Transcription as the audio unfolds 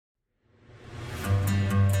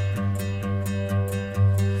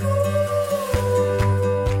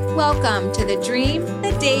welcome to The Dream,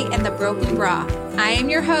 The Date, and The Broken Bra. I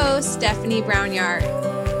am your host, Stephanie Brownyard.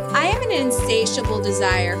 I have an insatiable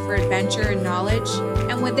desire for adventure and knowledge,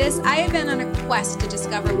 and with this, I have been on a quest to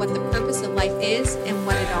discover what the purpose of life is and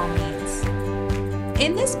what it all means.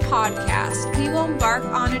 In this podcast, we will embark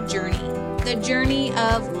on a journey, the journey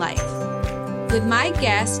of life. With my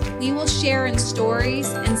guest, we will share in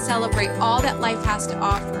stories and celebrate all that life has to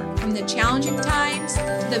offer, from the challenging times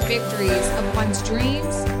to the victories of one's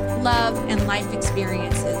dreams, love, and life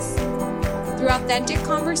experiences. Through authentic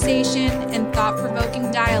conversation and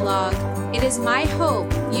thought-provoking dialogue, it is my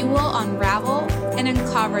hope you will unravel and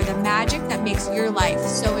uncover the magic that makes your life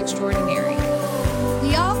so extraordinary.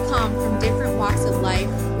 We all come from different walks of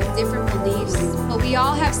life with different beliefs, but we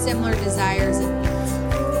all have similar desires and needs.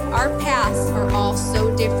 Our paths are all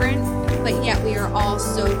so different, but yet we are all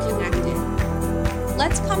so connected.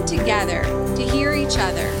 Let's come together to hear each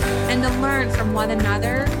other and to learn from one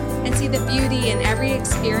another and see the beauty in every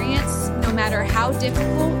experience, no matter how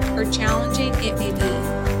difficult or challenging it may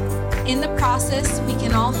be. In the process, we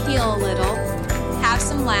can all heal a little, have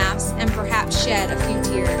some laughs, and perhaps shed a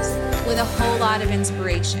few tears with a whole lot of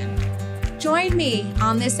inspiration. Join me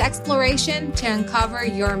on this exploration to uncover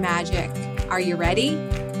your magic. Are you ready?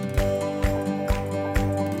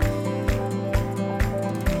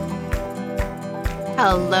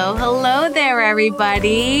 Hello there,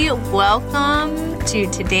 everybody. Welcome to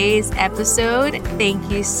today's episode. Thank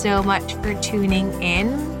you so much for tuning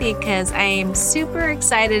in because I am super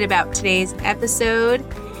excited about today's episode.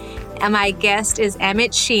 And my guest is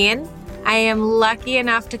Emmet Sheehan. I am lucky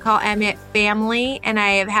enough to call Emmet family, and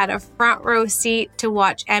I have had a front row seat to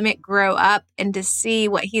watch Emmet grow up and to see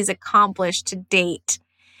what he's accomplished to date.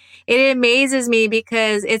 It amazes me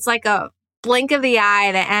because it's like a blink of the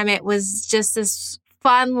eye that Emmet was just this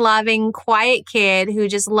fun-loving, quiet kid who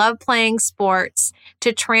just loved playing sports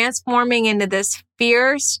to transforming into this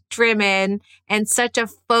fierce-driven and such a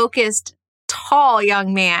focused, tall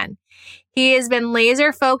young man. He has been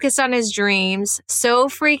laser focused on his dreams, so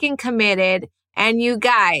freaking committed. And you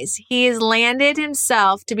guys, he has landed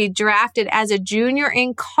himself to be drafted as a junior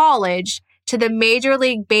in college to the Major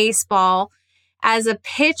League Baseball as a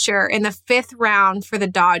pitcher in the 5th round for the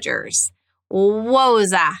Dodgers.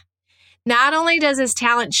 Wowza. Not only does his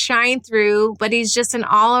talent shine through, but he's just an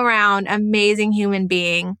all-around amazing human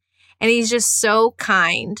being. And he's just so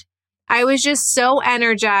kind. I was just so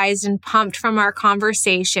energized and pumped from our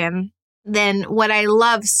conversation. Then what I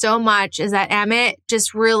love so much is that Emmet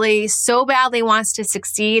just really so badly wants to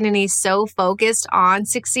succeed, and he's so focused on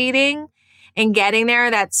succeeding and getting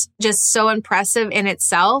there. That's just so impressive in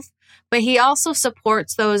itself. But he also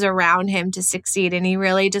supports those around him to succeed, and he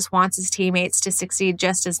really just wants his teammates to succeed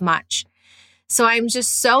just as much. So I'm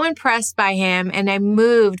just so impressed by him, and I'm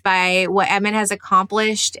moved by what Emmet has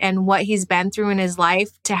accomplished and what he's been through in his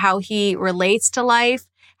life, to how he relates to life,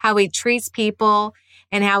 how he treats people,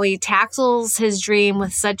 and how he tackles his dream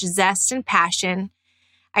with such zest and passion.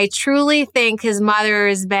 I truly think his mother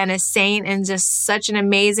has been a saint and just such an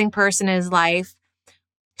amazing person in his life.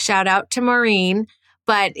 Shout out to Maureen.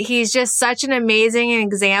 But he's just such an amazing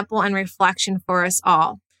example and reflection for us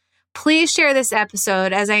all. Please share this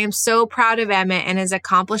episode, as I am so proud of Emmet and his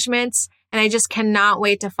accomplishments, and I just cannot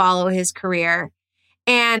wait to follow his career.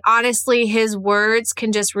 And honestly, his words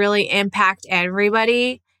can just really impact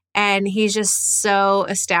everybody, and he's just so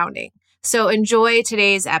astounding. So enjoy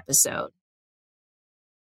today's episode.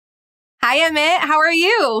 Hi, Emmet. How are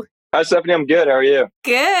you? Hi, Stephanie. I'm good. How are you?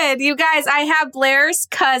 Good. You guys, I have Blair's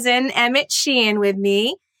cousin, Emmet Sheehan, with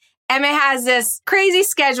me. Emmet has this crazy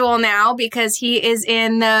schedule now because he is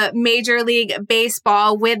in the Major League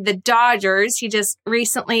Baseball with the Dodgers. He just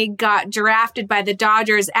recently got drafted by the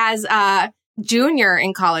Dodgers as a junior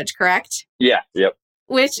in college, correct? Yeah. Yep.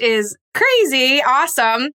 Which is crazy.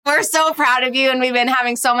 Awesome. We're so proud of you, and we've been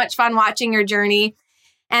having so much fun watching your journey.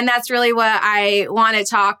 And that's really what I want to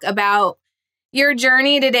talk about, your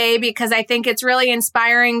journey today, because I think it's really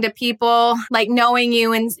inspiring to people, like knowing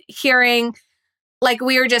you and hearing, like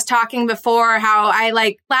we were just talking before, how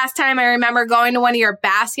last time I remember going to one of your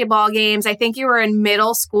basketball games. I think you were in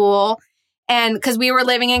middle school, and because we were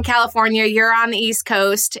living in California, you're on the East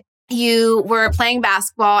Coast, you were playing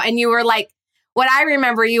basketball, and you were like, what I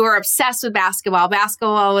remember, you were obsessed with basketball.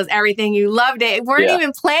 Basketball was everything. You loved it. You weren't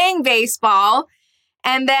even playing baseball.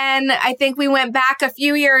 And then I think we went back a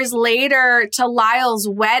few years later to Lyle's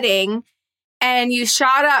wedding, and you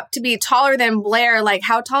shot up to be taller than Blair. Like,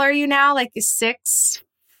 how tall are you now? Like 6'4"?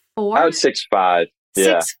 I was 6'5".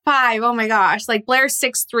 Yeah. 6'5". Oh my gosh. Like Blair's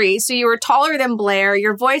 6'3". So you were taller than Blair.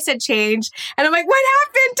 Your voice had changed. And I'm like, what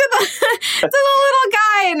happened to the to the little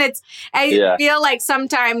guy? And I feel like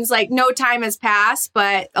sometimes like no time has passed,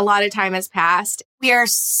 but a lot of time has passed. We are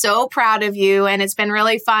so proud of you. And it's been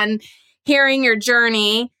really fun hearing your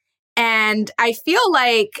journey. And I feel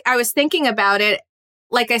like I was thinking about it.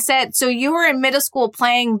 Like I said, so you were in middle school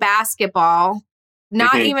playing basketball.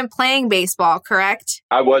 Not even playing baseball, correct?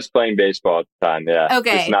 I was playing baseball at the time, yeah.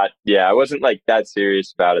 Okay. I wasn't like that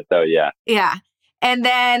serious about it though, yeah. Yeah. And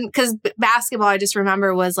then, because basketball, I just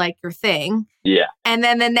remember was like your thing. Yeah. And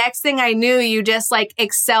then the next thing I knew, you just like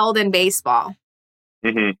excelled in baseball.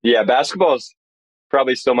 Yeah, basketball is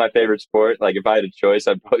probably still my favorite sport. Like if I had a choice,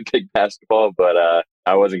 I'd probably pick basketball, but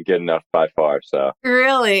I wasn't good enough by far, so.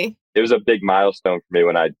 Really? It was a big milestone for me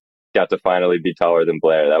when I got to finally be taller than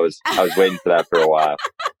Blair. I was waiting for that for a while.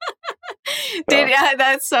 Dude, yeah,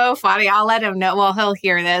 that's so funny. I'll let him know. Well, he'll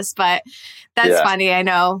hear this, but that's funny. I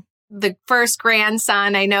know the first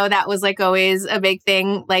grandson. I know that was like always a big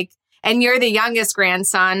thing. Like, and you're the youngest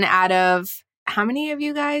grandson out of how many of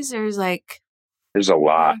you guys? There's a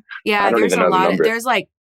lot. Yeah, there's a lot. There's like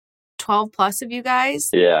 12 plus of you guys.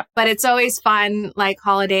 Yeah. But it's always fun, like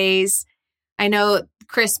holidays. I know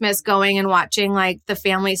Christmas going and watching like the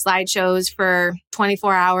family slideshows for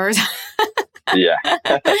 24 hours. Yeah.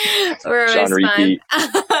 Sean repeat.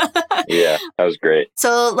 Yeah, that was great.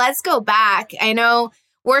 So let's go back. I know,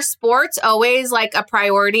 were sports always like a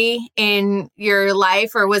priority in your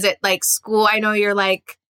life, or was it like school? I know you're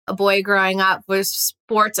like a boy growing up. Was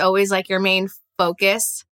sports always like your main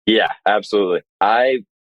focus? Yeah, absolutely. I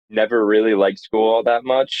never really liked school all that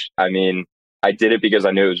much. I mean, I did it because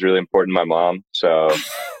I knew it was really important to my mom. So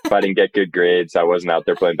if I didn't get good grades, I wasn't out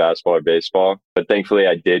there playing basketball or baseball. But thankfully,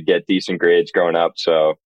 I did get decent grades growing up.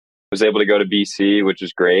 So I was able to go to BC, which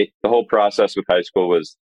was great. The whole process with high school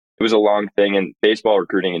was a long thing. And baseball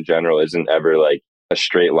recruiting in general isn't ever like a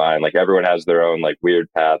straight line. Like everyone has their own like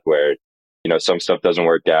weird path where, you know, some stuff doesn't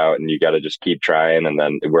work out and you got to just keep trying and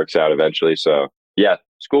then it works out eventually. So yeah,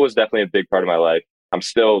 school was definitely a big part of my life. I'm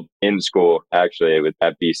still in school, actually,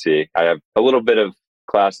 at BC. I have a little bit of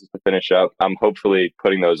classes to finish up. I'm hopefully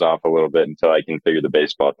putting those off a little bit until I can figure the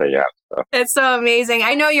baseball thing out. So. It's so amazing.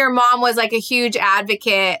 I know your mom was like a huge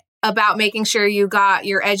advocate about making sure you got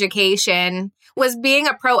your education. Was being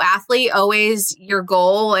a pro athlete always your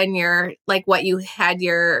goal and your, like what you had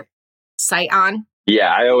your sight on?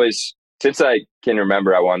 Yeah, since I can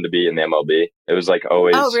remember, I wanted to be in the MLB. It was like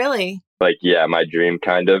always. Oh, really? Like, yeah, my dream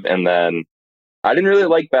kind of. And then I didn't really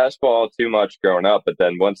like basketball too much growing up, but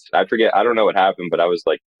then I don't know what happened, but I was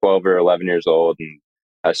like 12 or 11 years old and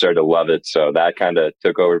I started to love it. So that kind of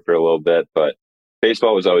took over for a little bit, but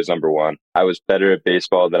baseball was always number one. I was better at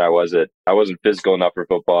baseball than I wasn't physical enough for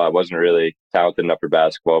football. I wasn't really talented enough for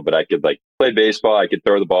basketball, but I could like play baseball. I could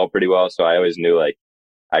throw the ball pretty well. So I always knew like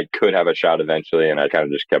I could have a shot eventually and I kind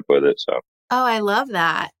of just kept with it. So. Oh, I love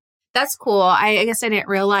that. That's cool. I guess I didn't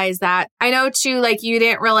realize that. I know too, like you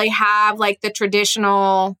didn't really have like the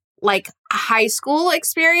traditional like high school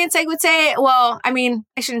experience, I would say. Well, I mean,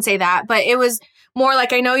 I shouldn't say that, but it was more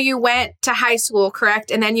like, I know you went to high school,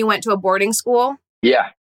 correct? And then you went to a boarding school.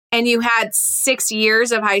 Yeah. And you had 6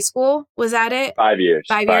 years of high school. Was that it? 5 years.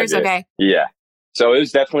 5 years. Okay. Yeah. So it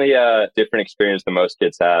was definitely a different experience than most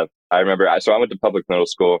kids have. I remember, I went to public middle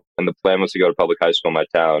school and the plan was to go to public high school in my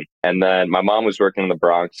town. And then my mom was working in the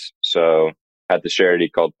Bronx. So at the charity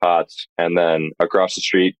called POTS. And then across the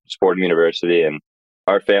street, Fordham University. And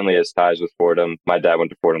our family has ties with Fordham. My dad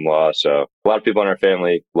went to Fordham Law. So a lot of people in our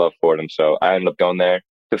family love Fordham. So I ended up going there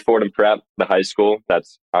to Fordham Prep, the high school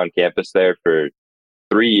that's on campus there for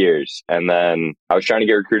 3 years. And then I was trying to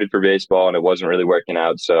get recruited for baseball and it wasn't really working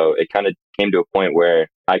out. So it kind of came to a point where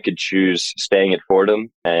I could choose staying at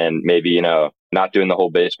Fordham and maybe, you know, not doing the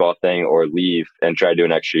whole baseball thing or leave and try to do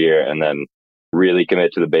an extra year and then really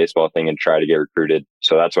commit to the baseball thing and try to get recruited.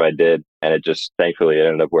 So that's what I did. And it just, thankfully, it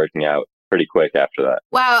ended up working out pretty quick after that.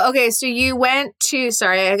 Wow. Okay. So you went to,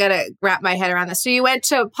 sorry, I got to wrap my head around this. So you went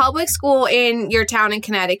to public school in your town in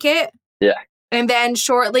Connecticut? Yeah. And then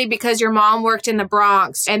shortly, because your mom worked in the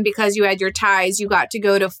Bronx and because you had your ties, you got to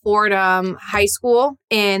go to Fordham High School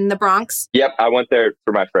in the Bronx? Yep. I went there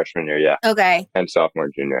for my freshman year, yeah. Okay. And sophomore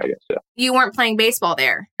and junior, I guess, yeah. You weren't playing baseball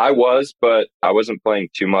there? I was, but I wasn't playing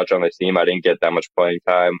too much on the team. I didn't get that much playing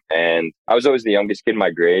time. And I was always the youngest kid in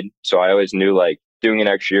my grade. So I always knew like doing an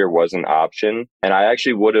extra year was an option. And I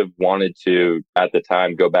actually would have wanted to, at the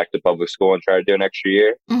time, go back to public school and try to do an extra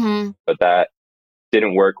year. Mm-hmm. But that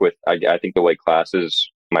didn't work with, I think, the way classes,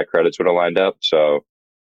 my credits would have lined up. So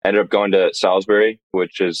I ended up going to Salisbury,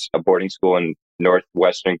 which is a boarding school in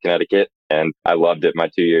northwestern Connecticut. and I loved it my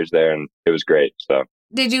 2 years there, and it was great. So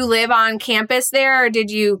Did you live on campus there, or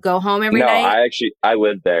did you go home every no, night? I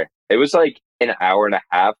lived there. It was like an hour and a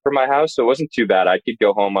half from my house, so it wasn't too bad. I could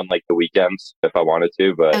go home on like the weekends if I wanted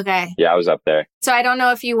to, but Okay. yeah, I was up there. So I don't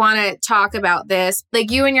know if you want to talk about this.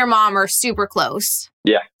 Like you and your mom are super close.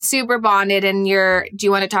 Yeah. Super bonded. And do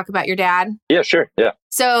you want to talk about your dad? Yeah, sure. Yeah.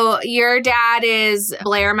 So your dad is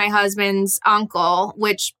Blair, my husband's uncle,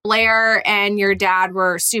 which Blair and your dad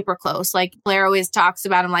were super close. Like Blair always talks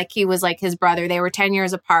about him like he was like his brother. They were 10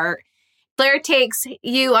 years apart. Blair takes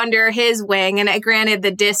you under his wing, and granted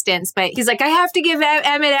the distance, but he's like, I have to give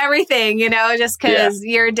Emmet everything, just because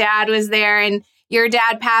your dad was there, and your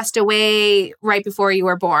dad passed away right before you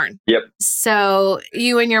were born. Yep. So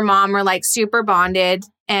you and your mom are like super bonded.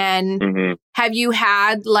 And have you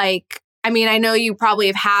had I know you probably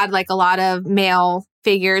have had like a lot of male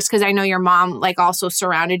figures, because I know your mom like also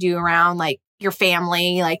surrounded you around like your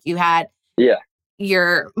family, like you had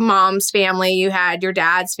your mom's family, you had your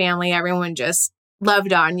dad's family, everyone just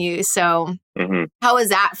loved on you. So how was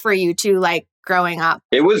that for you too, like growing up?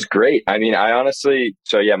 It was great. I mean,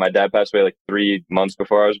 my dad passed away like 3 months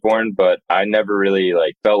before I was born, but I never really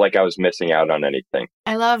like felt like I was missing out on anything.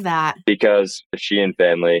 I love that. Because the Sheehan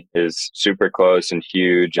family is super close and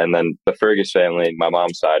huge. And then the Fergus family, my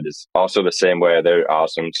mom's side, is also the same way. They're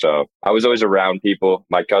awesome. So I was always around people.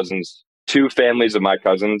 My cousins, 2 families of my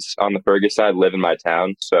cousins on the Fergus side live in my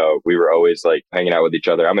town. So we were always like hanging out with each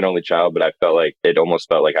other. I'm an only child, but I felt like it almost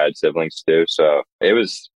felt like I had siblings too. So it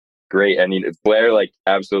was great. I mean, Blair like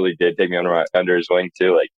absolutely did take me under his wing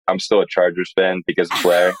too. Like I'm still a Chargers fan because of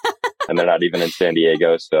Blair. And they're not even in San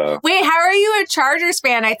Diego. So wait, how are you a Chargers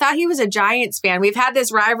fan? I thought he was a Giants fan. We've had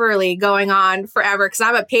this rivalry going on forever because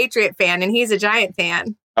I'm a Patriot fan and he's a Giant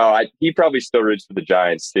fan. Oh, he probably still roots for the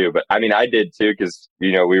Giants too. But I mean, I did too because,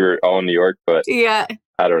 we were all in New York. But yeah,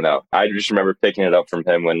 I don't know. I just remember picking it up from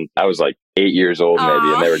him when I was like 8 years old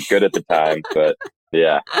maybe. And they were good at the time. But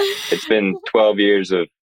yeah, it's been 12 years of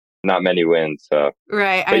not many wins. So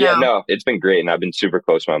right. But yeah, no, it's been great. And I've been super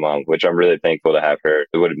close to my mom, which I'm really thankful to have her.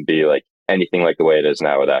 It wouldn't be like anything like the way it is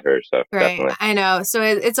now without her. So right. Definitely. I know. So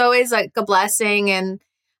it's always like a blessing. And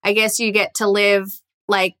I guess you get to live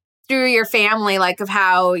like through your family, like of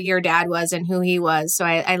how your dad was and who he was. So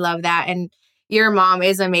I love that. And your mom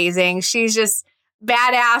is amazing. She's just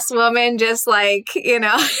badass woman, just like,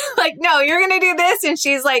 like, no, you're going to do this. And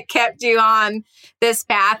she's like kept you on this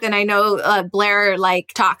path. And I know Blair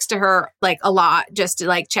like talks to her like a lot just to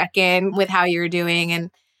like check in with how you're doing.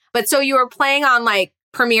 But so you were playing on like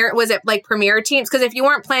was it like premier teams? Because if you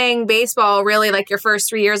weren't playing baseball really like your first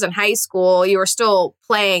 3 years in high school, you were still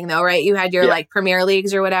playing though, right? You had your like premier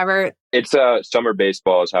leagues or whatever. It's summer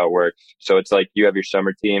baseball is how it works. So it's like you have your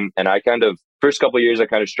summer team, and first couple of years, I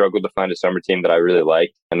kind of struggled to find a summer team that I really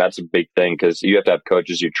liked. And that's a big thing because you have to have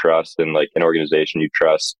coaches you trust and like an organization you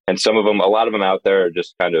trust. And a lot of them out there are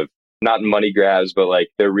just kind of not money grabs, but like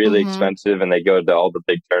they're really expensive and they go to all the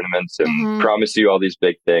big tournaments and promise you all these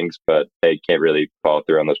big things, but they can't really follow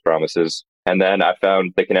through on those promises. And then I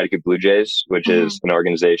found the Connecticut Blue Jays, which is an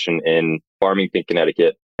organization in Farmington,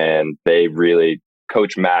 Connecticut. And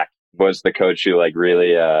Coach Mack was the coach who like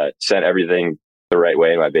really sent everything the right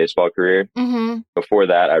way in my baseball career. Before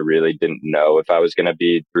that, I really didn't know if I was going to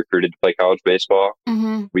be recruited to play college baseball.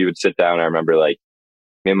 We would sit down. I remember like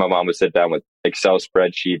me and my mom would sit down with Excel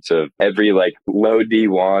spreadsheets of every like low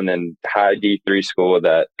D1 and high D3 school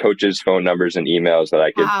that coaches' phone numbers and emails that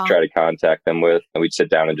I could try to contact them with. And we'd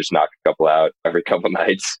sit down and just knock a couple out every couple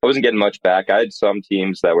nights. I wasn't getting much back. I had some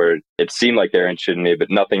teams that it seemed like they were interested in me,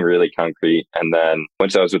 but nothing really concrete. And then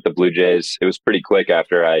once I was with the Blue Jays, it was pretty quick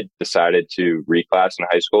after I decided to reclass in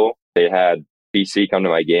high school. They had BC come to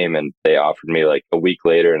my game and they offered me like a week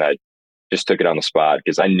later, and I just took it on the spot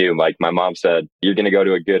because I knew, like my mom said, you're going to go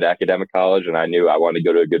to a good academic college. And I knew I wanted to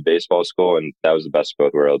go to a good baseball school. And that was the best of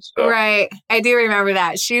both worlds. So. Right. I do remember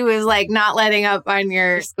that. She was like not letting up on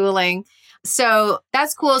your schooling. So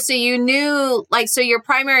that's cool. So you knew so your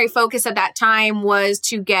primary focus at that time was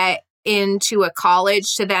to get into a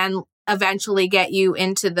college to then eventually get you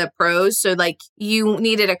into the pros. So like you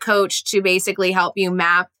needed a coach to basically help you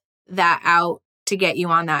map that out to get you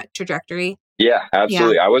on that trajectory. Yeah,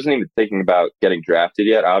 absolutely. Yeah. I wasn't even thinking about getting drafted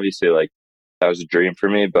yet. Obviously, like that was a dream for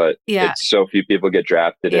me, but it's so few people get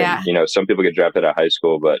drafted. And, some people get drafted out of high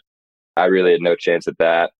school, but I really had no chance at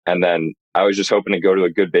that. And then I was just hoping to go to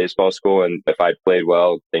a good baseball school. And if I played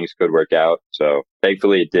well, things could work out. So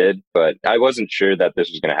thankfully it did, but I wasn't sure that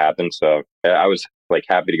this was going to happen. So I was like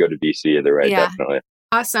happy to go to BC either way, definitely.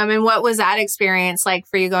 Awesome. And what was that experience like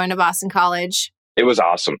for you going to Boston College? It was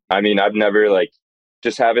awesome. I mean, I've never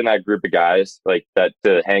just having that group of guys like that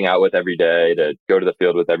to hang out with every day, to go to the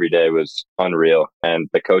field with every day was unreal. And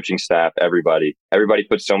the coaching staff, everybody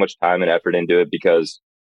put so much time and effort into it because,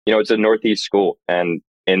 it's a Northeast school and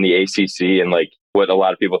in the ACC and like what a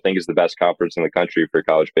lot of people think is the best conference in the country for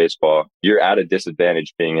college baseball, you're at a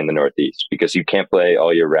disadvantage being in the Northeast because you can't play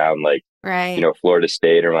all year round like, Right. Florida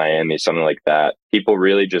State or Miami, something like that. People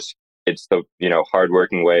really just, it's the,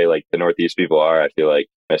 hardworking way like the Northeast people are, I feel like,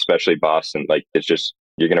 especially Boston. Like it's just,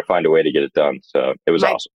 you're going to find a way to get it done. So it was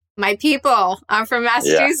awesome. My people. I'm from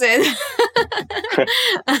Massachusetts. Yeah.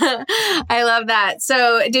 I love that.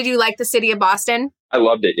 So did you like the city of Boston? I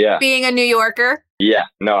loved it. Yeah. Being a New Yorker? Yeah.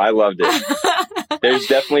 No, I loved it. There's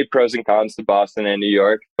definitely pros and cons to Boston and New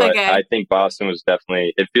York, but okay. I think Boston was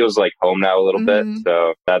definitely, it feels like home now a little bit.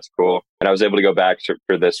 So that's cool. And I was able to go back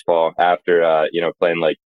for this fall after, playing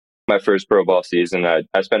like my first pro ball season.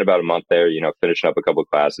 I spent about a month there, finishing up a couple of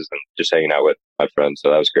classes and just hanging out with my friends.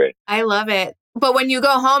 So that was great. I love it. But when you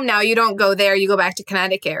go home now, you don't go there, you go back to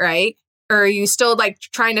Connecticut, right? Or are you still like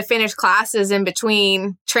trying to finish classes in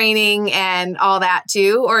between training and all that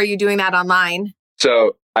too? Or are you doing that online?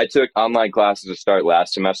 So I took online classes to start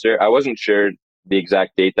last semester. I wasn't sure the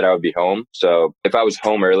exact date that I would be home. So if I was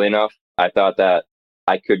home early enough, I thought that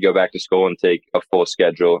I could go back to school and take a full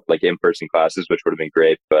schedule, like in-person classes, which would have been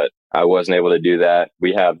great. But I wasn't able to do that.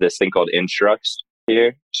 We have this thing called Instructs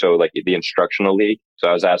here. So like the instructional league. So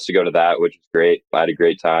I was asked to go to that, which is great. I had a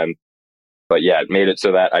great time. But yeah, it made it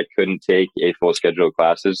so that I couldn't take a full schedule of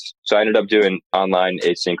classes. So I ended up doing online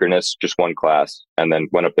asynchronous, just one class, and then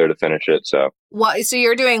went up there to finish it. So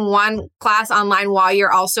you're doing one class online while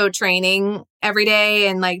you're also training every day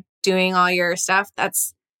and like doing all your stuff?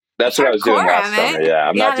 That's what I was doing last summer. Yeah,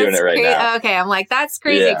 I'm not doing it right now. Okay, I'm like, that's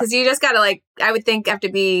crazy because you just got to like, I would think have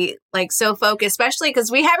to be like so focused, especially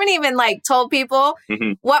because we haven't even like told people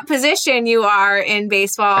what position you are in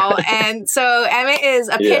baseball. And so Emmet is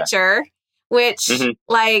a pitcher, which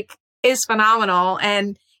like is phenomenal.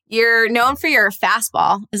 And you're known for your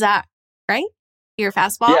fastball. Is that right? Your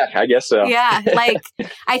fastball? Yeah, I guess so. Yeah. Like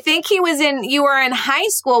I think you were in high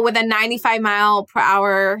school with a 95 mile per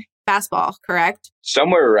hour fastball, correct?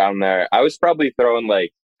 Somewhere around there. I was probably throwing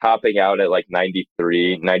like topping out at like 92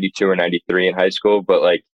 or 93 in high school. But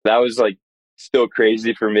like that was like still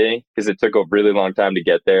crazy for me because it took a really long time to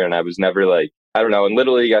get there. And I was never like, I don't know. And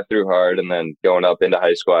Little League, I threw hard. And then going up into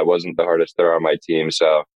high school, I wasn't the hardest thrower on my team.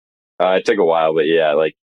 So it took a while. But yeah,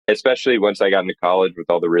 like especially once I got into college with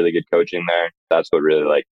all the really good coaching there, that's what really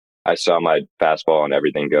like I saw my fastball and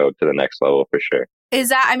everything go to the next level for sure. Is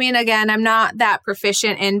that, I mean, again, I'm not that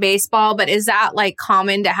proficient in baseball, but is that like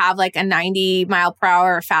common to have like a 90 mile per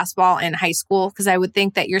hour fastball in high school? Because I would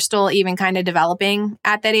think that you're still even kind of developing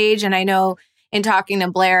at that age. And I know in talking to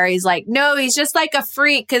Blair, he's like, no, he's just like a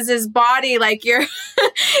freak because his body, like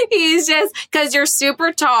he's just, because you're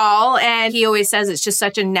super tall. And he always says it's just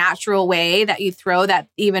such a natural way that you throw that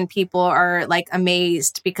even people are like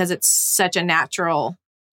amazed because it's such a natural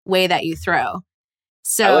way that you throw.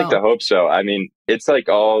 So I like to hope so. I mean, it's like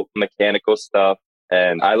all mechanical stuff.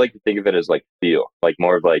 And I like to think of it as like feel, like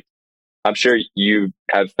more of like, I'm sure you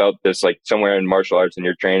have felt this like somewhere in martial arts in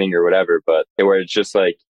your training or whatever, but where it's just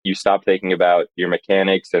like you stop thinking about your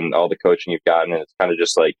mechanics and all the coaching you've gotten. And it's kind of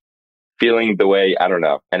just like feeling the way, I don't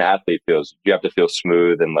know, an athlete feels. You have to feel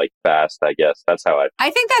smooth and like fast, I guess. That's how I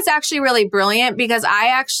think that's actually really brilliant because I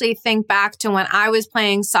actually think back to when I was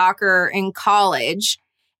playing soccer in college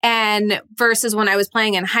and versus when I was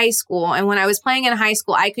playing in high school. And when I was playing in high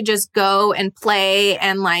school, I could just go and play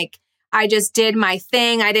and like, I just did my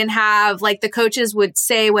thing. I didn't have like the coaches would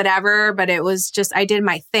say whatever, but it was just, I did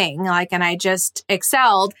my thing. Like, and I just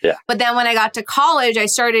excelled. Yeah. But then when I got to college, I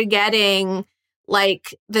started getting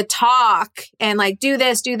like the talk and like, do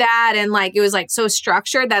this, do that. And like, it was like so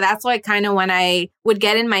structured that's like kind of when I would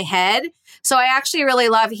get in my head. So I actually really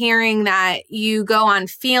love hearing that you go on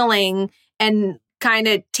feeling and kind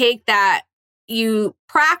of take that, you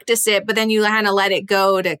practice it, but then you kind of let it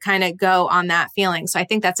go to kind of go on that feeling. So I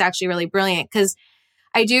think that's actually really brilliant because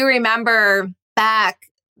I do remember back,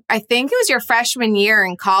 I think it was your freshman year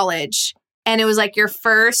in college and it was like your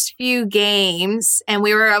first few games and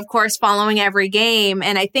we were of course following every game.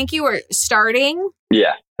 And I think you were starting.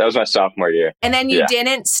 Yeah, that was my sophomore year. And then you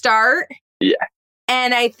didn't start. Yeah.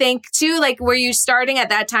 And I think too, like, were you starting at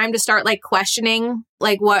that time to start like questioning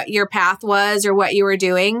like what your path was or what you were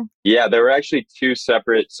doing? Yeah, there were actually two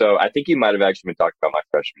separate. So I think you might have actually been talking about my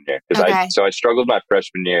freshman year because I struggled my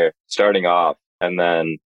freshman year starting off. And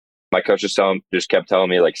then my coach just kept telling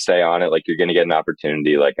me like, stay on it. Like you're going to get an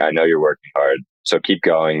opportunity. Like, I know you're working hard, so keep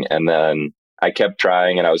going. And then I kept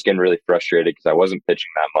trying and I was getting really frustrated because I wasn't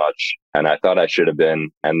pitching that much. and I thought I should have been.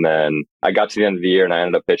 And then I got to the end of the year and I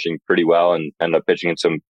ended up pitching pretty well and ended up pitching in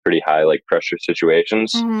some pretty high like pressure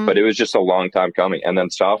situations, but it was just a long time coming. And then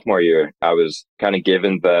sophomore year, I was kind of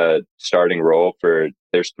given the starting role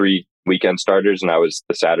there's 3 weekend starters and I was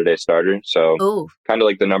the Saturday starter. So kind of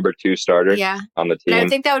like the number 2 starter on the team. And I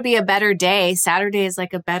think that would be a better day. Saturday is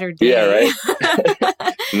like a better day. Yeah, right.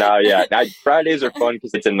 No, yeah. Fridays are fun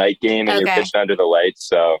because it's a night game and you're pitching under the lights.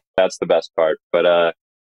 So that's the best part. But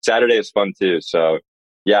Saturday is fun too. So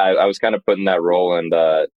yeah, I was kind of put in that role, and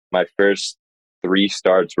my first 3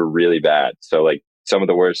 starts were really bad. So like some of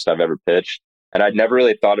the worst I've ever pitched. And I'd never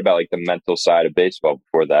really thought about like the mental side of baseball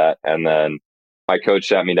before that. And then my coach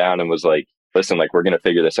sat me down and was like, listen, like, we're going to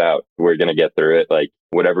figure this out. We're going to get through it. Like,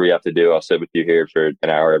 whatever we have to do, I'll sit with you here for an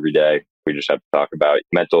hour every day. We just have to talk about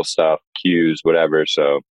mental stuff, cues, whatever.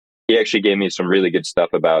 So he actually gave me some really good stuff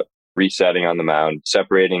about resetting on the mound,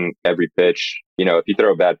 separating every pitch. You know, if you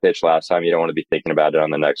throw a bad pitch last time, you don't want to be thinking about it on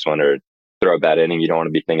the next one, or throw a bad inning, you don't want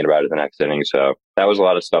to be thinking about it the next inning. So that was a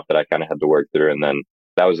lot of stuff that I kind of had to work through. And then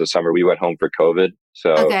that was the summer we went home for COVID.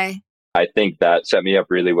 So I think that set me up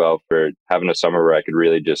really well for having a summer where I could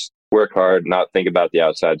really just work hard, not think about the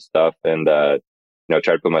outside stuff, and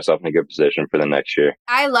try to put myself in a good position for the next year.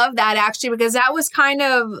 I love that, actually, because that was kind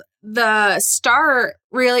of the start.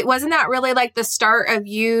 Really, wasn't that really like the start of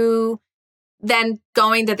you then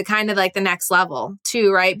going to the kind of like the next level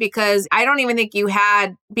too, right? Because I don't even think you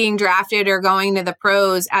had being drafted or going to the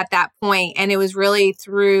pros at that point. And it was really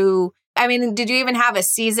through, I mean, did you even have a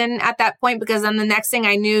season at that point? Because then the next thing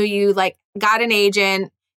I knew, you like got an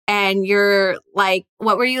agent and you're like,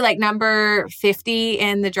 what were you, like number 50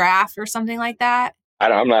 in the draft or something like that?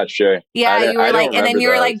 I'm not sure. Yeah, you were like, and then you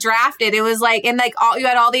were like drafted. It was like, and like you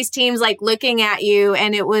had all these teams like looking at you,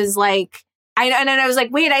 and it was like, and I was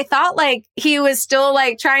like, wait, I thought like he was still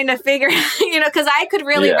like trying to figure, because I could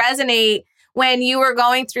really resonate when you were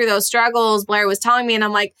going through those struggles. Blair was telling me, and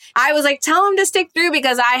I was like, tell him to stick through,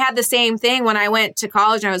 because I had the same thing when I went to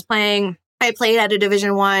college and I played at a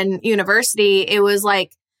Division I university. It was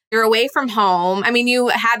like, you're away from home. I mean, you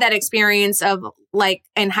had that experience of like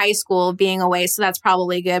in high school being away, so that's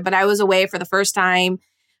probably good. But I was away for the first time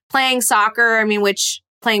playing soccer. I mean, which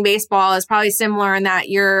playing baseball is probably similar in that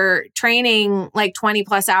you're training like 20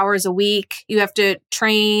 plus hours a week. You have to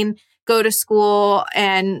train, go to school,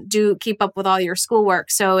 and keep up with all your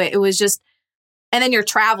schoolwork. So it was just, and then you're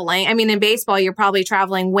traveling. I mean, in baseball, you're probably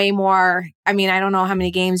traveling way more. I mean, I don't know how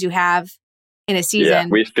many games you have in a season. Yeah,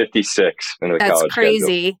 we have 56 in the college schedule. That's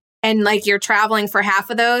crazy. And like you're traveling for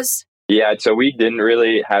half of those? Yeah, so we didn't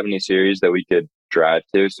really have any series that we could drive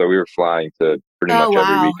to. So we were flying to pretty much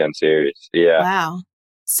every weekend series. Yeah. Wow.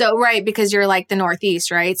 So, right, because you're like the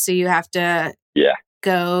Northeast, right? So you have to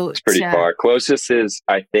go. It's pretty far. Closest is,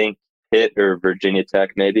 I think, Pitt or Virginia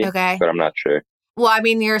Tech, maybe. Okay. But I'm not sure. Well, I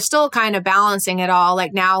mean, you're still kind of balancing it all,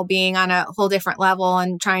 like now being on a whole different level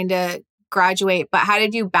and trying to graduate. But how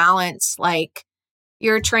did you balance like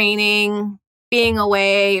your training, being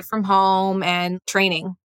away from home and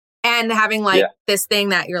training, and having like this thing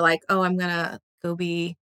that you're like, oh, I'm going to go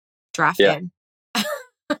be drafted? Yeah.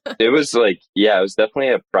 It was like, it was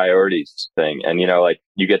definitely a priorities thing. And, like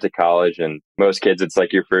you get to college and most kids, it's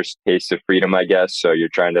like your first taste of freedom, I guess. So you're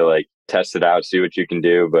trying to like test it out, see what you can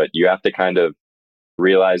do, but you have to kind of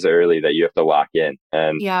realize early that you have to lock in,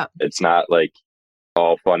 and it's not like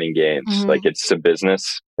all fun and games. Mm-hmm. Like it's a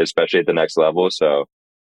business, especially at the next level. So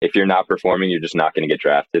if you're not performing, you're just not going to get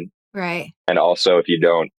drafted. Right. And also, if you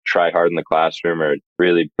don't try hard in the classroom or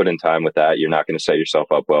really put in time with that, you're not going to set yourself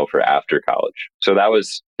up well for after college. So that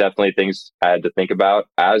was definitely things I had to think about.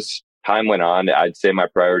 As time went on, I'd say my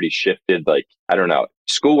priorities shifted. Like, I don't know.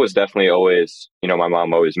 School was definitely always, my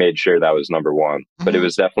mom always made sure that was number one. Mm-hmm. But it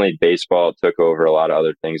was definitely baseball took over a lot of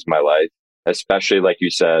other things in my life, especially like you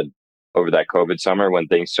said, over that COVID summer when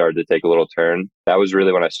things started to take a little turn. That was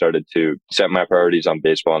really when I started to set my priorities on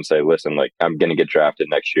baseball and say, listen, like I'm going to get drafted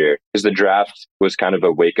next year. Because the draft was kind of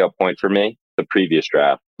a wake up point for me, the previous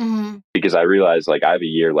draft, because I realized like I have a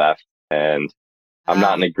year left and I'm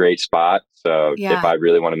not in a great spot. So if I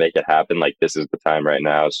really want to make it happen, like this is the time right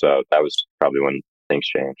now. So that was probably when things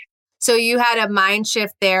changed. So you had a mind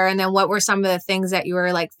shift there. And then what were some of the things that you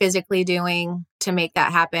were like physically doing to make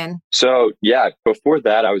that happen? So before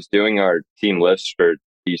that, I was doing our team lists for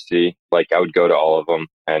DC. Like I would go to all of them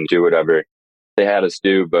and do whatever they had us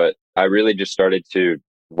do. But I really just started to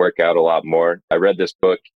work out a lot more. I read this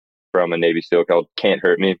book from a Navy SEAL called Can't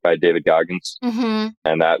Hurt Me by David Goggins. Mm-hmm.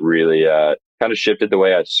 And that really kind of shifted the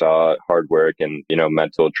way I saw hard work and,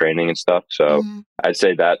 mental training and stuff. So I'd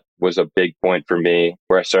say that was a big point for me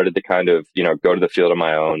where I started to kind of, go to the field on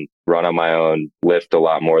my own, run on my own, lift a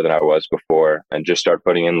lot more than I was before, and just start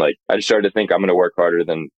putting in I just started to think I'm going to work harder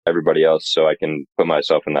than everybody else so I can put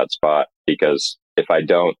myself in that spot, because if I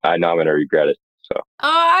don't, I know I'm going to regret it. So.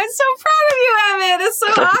 Oh, I'm so proud of you, Emmet. That's so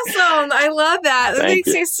awesome. I love that. That makes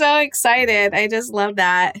me so excited. I just love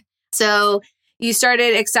that. So you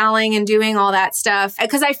started excelling and doing all that stuff.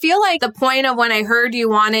 Because I feel like the point of when I heard you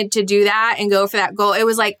wanted to do that and go for that goal, it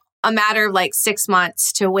was like a matter of 6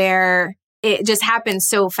 months to where it just happened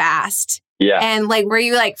so fast. Yeah. And were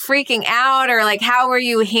you freaking out, or how were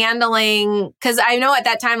you handling? Because I know at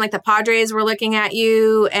that time, the Padres were looking at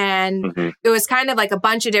you, and it was kind of a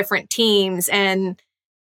bunch of different teams, and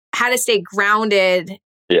how to stay grounded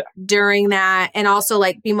during that, and also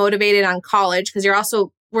be motivated on college, because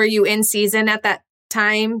were you in season at that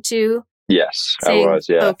time too? Yes, I was.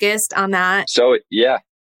 Yeah, focused on that. So yeah,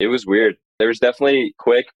 it was weird. There was definitely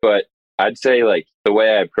quick, but I'd say the way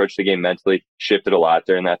I approached the game mentally shifted a lot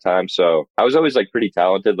during that time. So I was always pretty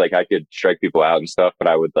talented. I could strike people out and stuff, but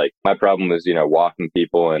I would my problem was, walking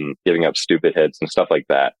people and giving up stupid hits and stuff like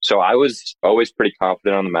that. So I was always pretty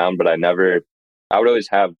confident on the mound, but I would always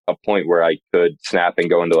have a point where I could snap and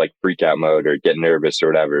go into freak out mode or get nervous or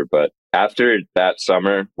whatever. But after that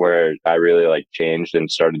summer where I really changed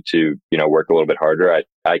and started to, work a little bit harder,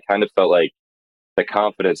 I kind of felt the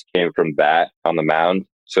confidence came from that on the mound.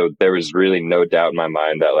 So there was really no doubt in my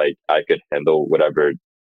mind that I could handle whatever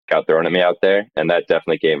got thrown at me out there. And that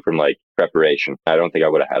definitely came from preparation. I don't think I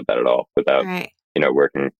would have had that at all without,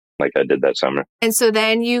 working like I did that summer. And so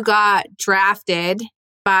then you got drafted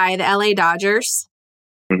by the LA Dodgers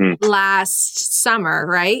last summer,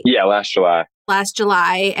 right? Yeah, last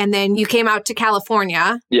July. And then you came out to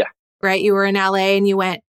California. Yeah. Right? You were in LA and you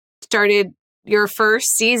started your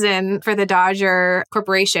first season for the Dodger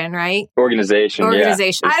Corporation, right? Organization. Yeah,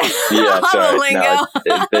 sorry. No,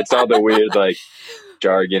 it's all the weird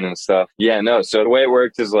jargon and stuff. Yeah, no. So the way it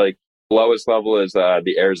works is lowest level is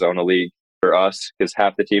the Arizona League for us, because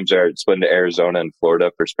half the teams are split into Arizona and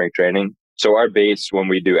Florida for spring training. So our base when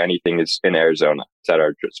we do anything is in Arizona. It's at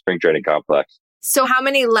our spring training complex. So how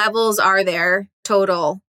many levels are there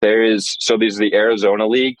total? There's the Arizona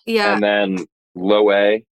League, and then low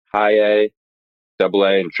A, high A, double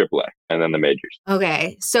A, and triple A, and then the majors.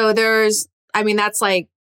 Okay. So that's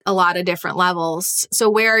a lot of different levels. So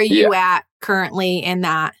where are you at currently in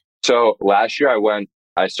that? So last year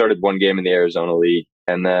I started one game in the Arizona League.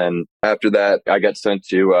 And then after that, I got sent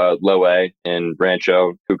to low A in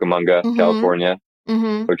Rancho Cucamonga, California,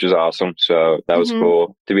 which is awesome. So that was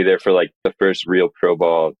cool to be there for the first real pro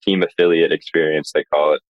ball team affiliate experience, they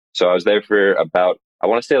call it. So I was there for about, I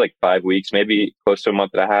want to say 5 weeks, maybe close to a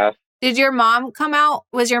month and a half. Did your mom come out?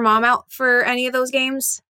 Was your mom out for any of those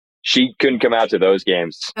games? She couldn't come out to those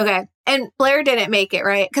games. Okay. And Blair didn't make it,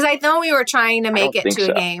 right? Because I know we were trying to make it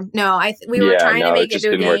to a game. No, we were trying to make it to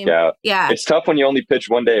a game. It didn't work out. Yeah. It's tough when you only pitch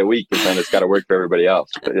one day a week, because then it's got to work for everybody else.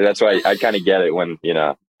 But that's why I kind of get it when,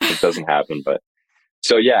 it doesn't happen. But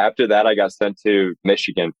so yeah, after that, I got sent to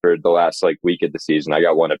Michigan for the last week of the season. I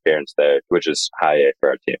got one appearance there, which is high A for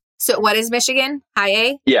our team. So what is Michigan? High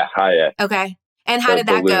A? Yeah, high A. Okay. And how did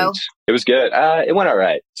that go? It was good. It went all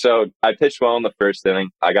right. So I pitched well in the first inning.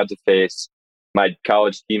 I got to face my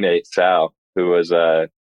college teammate, Sal, who was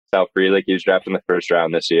Sal Frelick. He was drafted in the first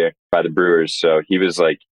round this year by the Brewers. So he was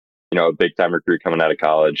a big time recruit coming out of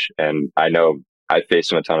college. And I know I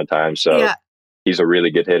faced him a ton of times. So he's a really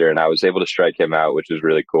good hitter. And I was able to strike him out, which was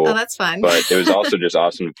really cool. Oh, that's fun. But it was also just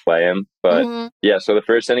awesome to play him. But yeah, so the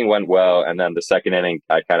first inning went well. And then the second inning,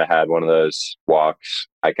 I kind of had one of those walks.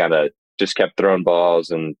 I kind of just kept throwing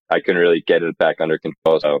balls and I couldn't really get it back under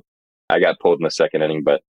control. So I got pulled in the second inning,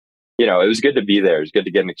 but it was good to be there. It was good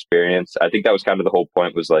to get an experience. I think that was kind of the whole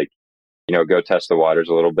point was go test the waters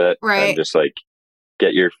a little bit, right? And just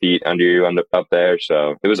get your feet under you up there.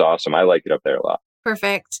 So it was awesome. I liked it up there a lot.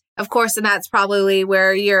 Perfect. Of course. And that's probably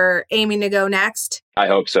where you're aiming to go next. I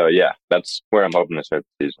hope so. Yeah. That's where I'm hoping to start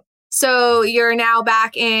the season. So you're now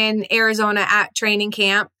back in Arizona at training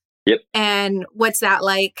camp. Yep. And what's that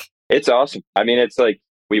like? It's awesome. I mean, it's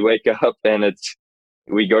we wake up and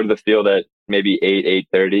we go to the field at maybe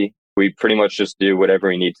 8:30. We pretty much just do whatever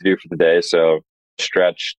we need to do for the day. So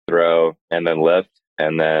stretch, throw, and then lift,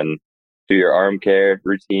 and then do your arm care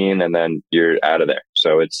routine, and then you're out of there.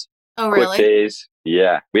 So it's quick days.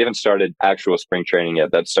 Yeah. We haven't started actual spring training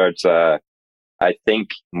yet. That starts, I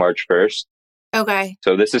think, March 1st. Okay.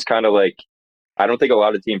 So this is kind of I don't think a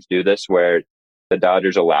lot of teams do this, where the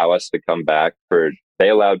Dodgers allow us to come back for they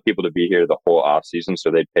allowed people to be here the whole off season. So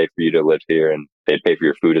they'd pay for you to live here and they'd pay for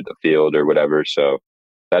your food at the field or whatever. So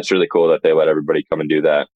that's really cool that they let everybody come and do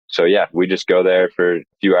that. So yeah, we just go there for a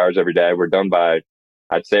few hours every day. We're done by,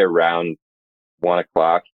 I'd say, around 1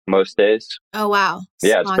 o'clock most days. Oh, wow.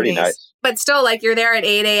 Yeah, it's pretty nice. But still, like, you're there at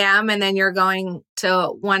 8 a.m. and then you're going to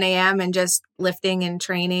 1 a.m. and just lifting and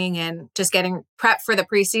training and just getting prepped for the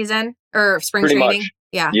preseason or spring Pretty training. much.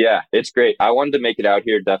 Yeah. Yeah, it's great. I wanted to make it out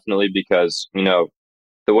here definitely because,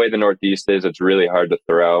 the way the Northeast is, it's really hard to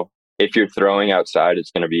throw. If you're throwing outside,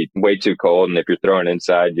 it's going to be way too cold. And if you're throwing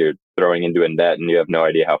inside, you're throwing into a net and you have no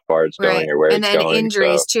idea how far it's going or where it's going. And then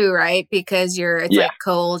injuries too, right? Because it's like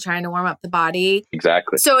cold, trying to warm up the body.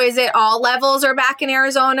 Exactly. So is it all levels are back in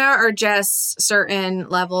Arizona or just certain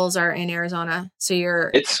levels are in Arizona? So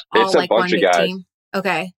it's all like bunch of guys. Team?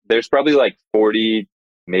 Okay. There's probably like 40,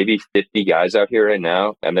 maybe 50 guys out here right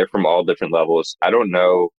now, and they're from all different levels. I don't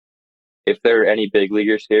know if there are any big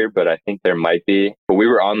leaguers here, but I think there might be. But we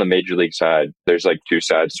were on the major league side. There's like 2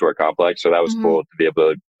 sides to our complex. So that was cool to be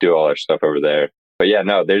able to do all our stuff over there. But yeah,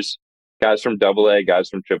 no, there's guys from AA, guys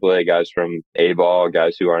from AAA, guys from A-ball,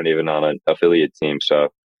 guys who aren't even on an affiliate team. So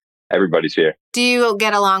everybody's here. Do you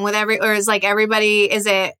get along with or is like everybody, is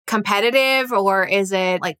it competitive or is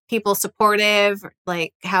it like people supportive?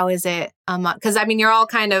 Like, how is it? Because I mean, you're all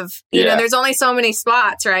kind of, you know, there's only so many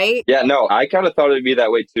spots, right? Yeah, no, I kind of thought it'd be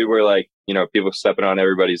that way too, where like, people stepping on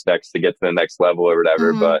everybody's necks to get to the next level or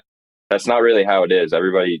whatever. But that's not really how it is.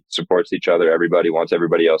 Everybody supports each other. Everybody wants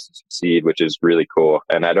everybody else to succeed, which is really cool.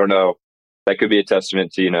 And I don't know, that could be a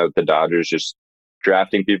testament to, the Dodgers just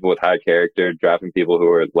drafting people with high character, drafting people who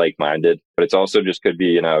are like-minded. But it's also just could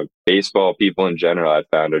be, baseball people in general, I've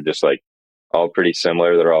found are just like all pretty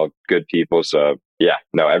similar. They're all good people. So yeah,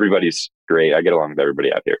 no, everybody's great. I get along with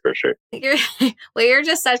everybody out here for sure. You're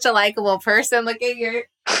just such a likable person. Look at you're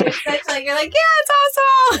like, yeah, it's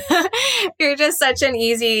awesome. You're just such an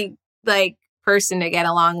easy, person to get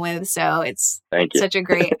along with. So it's such a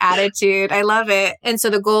great attitude. I love it. And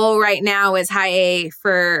so the goal right now is high A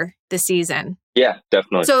for the season. Yeah,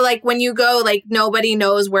 definitely. So when you go, nobody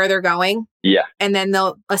knows where they're going. Yeah. And then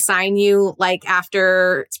they'll assign you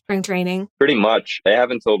after spring training. Pretty much. They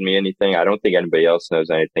haven't told me anything. I don't think anybody else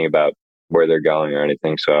knows anything about where they're going or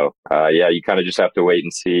anything. So you kind of just have to wait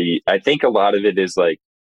and see. I think a lot of it is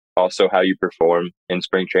also how you perform in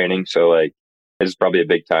spring training. So this is probably a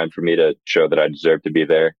big time for me to show that I deserve to be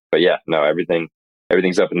there. But yeah, no,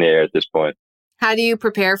 everything's up in the air at this point. How do you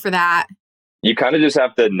prepare for that? You kind of just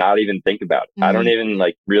have to not even think about it. I don't even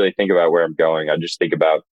really think about where I'm going. I just think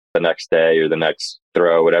about the next day or the next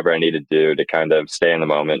throw, whatever I need to do to kind of stay in the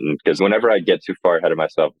moment. And because whenever I get too far ahead of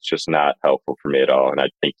myself, it's just not helpful for me at all. And I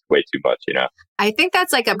think way too much, I think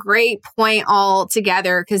that's a great point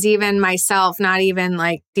altogether. Because even myself, not even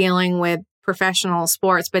dealing with professional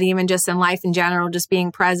sports, but even just in life in general, just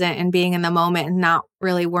being present and being in the moment and not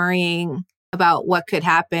really worrying about what could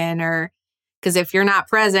happen because if you're not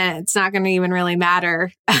present, it's not going to even really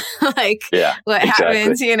matter what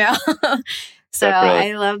happens, So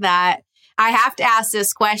definitely. I love that. I have to ask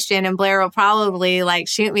this question and Blair will probably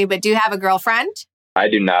shoot me, but do you have a girlfriend? I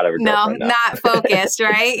do not have a girlfriend. No, not focused,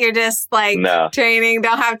 right? You're just no. Training,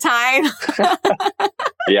 don't have time.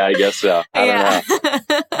 Yeah, I guess so. I don't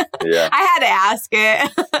know. Yeah. I had to ask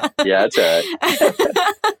it. Yeah, that's all right.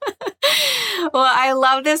 Well, I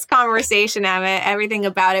love this conversation, Emmet, everything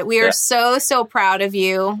about it. We are so proud of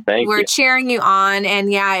you. We're cheering you on.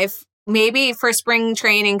 And if maybe for spring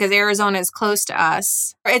training, because Arizona is close to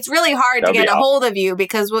us, it's really hard to get a hold of you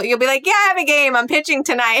because you'll be like, I have a game. I'm pitching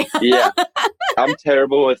tonight. Yeah. I'm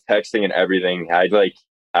terrible with texting and everything.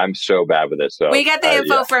 I'm so bad with it. So we get the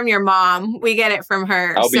info from your mom. We get it from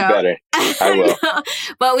her. I'll be better. I will.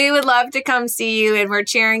 But we would love to come see you and we're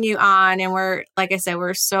cheering you on. And we're, like I said,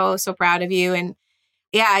 we're so proud of you. And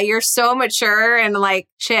you're so mature and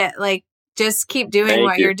just keep doing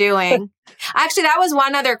what you're doing. Actually, that was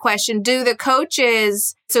one other question. Do the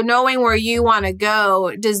coaches, so knowing where you want to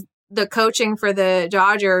go, does the coaching for the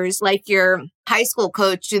Dodgers, your high school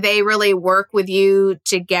coach, do they really work with you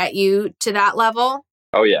to get you to that level?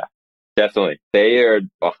 Oh, yeah, definitely. They are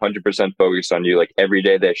 100% focused on you. Every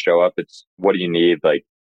day they show up, it's what do you need?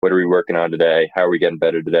 What are we working on today? How are we getting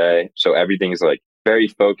better today? So everything is very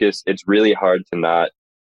focused. It's really hard to not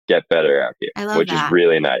get better out here, which is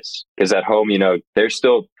really nice. Because at home, they're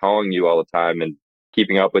still calling you all the time and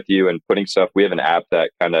keeping up with you and putting stuff. We have an app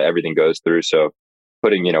that kind of everything goes through. So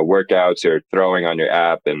putting, workouts or throwing on your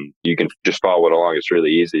app and you can just follow it along. It's really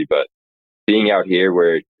easy. But being out here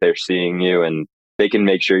where they're seeing you and they can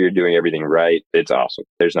make sure you're doing everything right. It's awesome.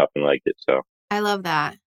 There's nothing like it. So I love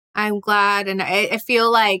that. I'm glad. And I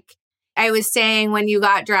feel like I was saying when you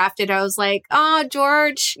got drafted, I was like, oh,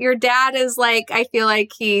 George, your dad is like, I feel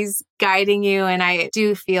like he's guiding you. And I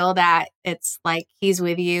do feel that it's like he's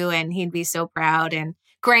with you and he'd be so proud. And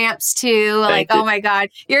Gramps too. Thank you. Oh my God,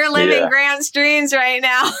 you're living Gramps' dreams right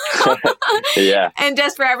now. Yeah. And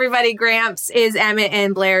just for everybody, Gramps is Emmet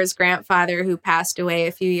and Blair's grandfather who passed away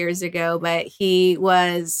a few years ago, but he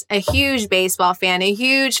was a huge baseball fan, a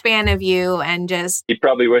huge fan of you, and just... He'd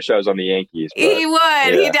probably wish I was on the Yankees. But, he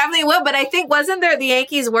would. He definitely would. But I think, wasn't there the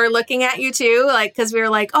Yankees were looking at you too? Like, because we were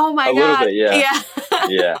like, oh my God. A little bit, yeah.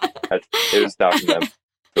 Yeah. It was tough for them.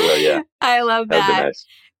 So, yeah. I love that. That'd be nice.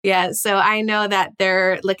 Yeah, so I know that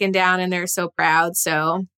they're looking down and they're so proud.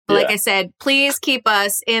 So, like I said, please keep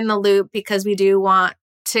us in the loop because we do want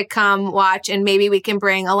to come watch and maybe we can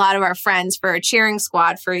bring a lot of our friends for a cheering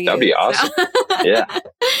squad for you. That'd be awesome. Yeah.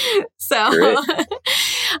 So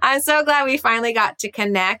I'm so glad we finally got to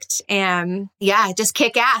connect and just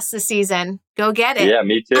kick ass this season. Go get it. Yeah,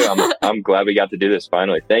 me too. I'm glad we got to do this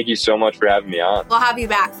finally. Thank you so much for having me on. We'll have you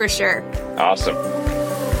back for sure. Awesome.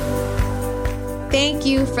 Thank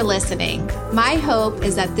you for listening. My hope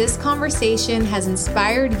is that this conversation has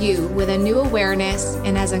inspired you with a new awareness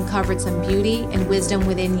and has uncovered some beauty and wisdom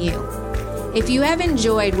within you. If you have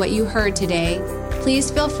enjoyed what you heard today,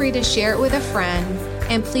 please feel free to share it with a friend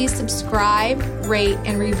and please subscribe, rate,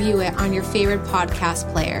 and review it on your favorite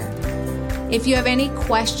podcast player. If you have any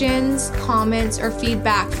questions, comments, or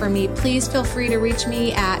feedback for me, please feel free to reach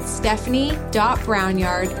me at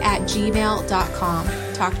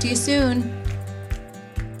stephanie.brownyard@gmail.com. Talk to you soon.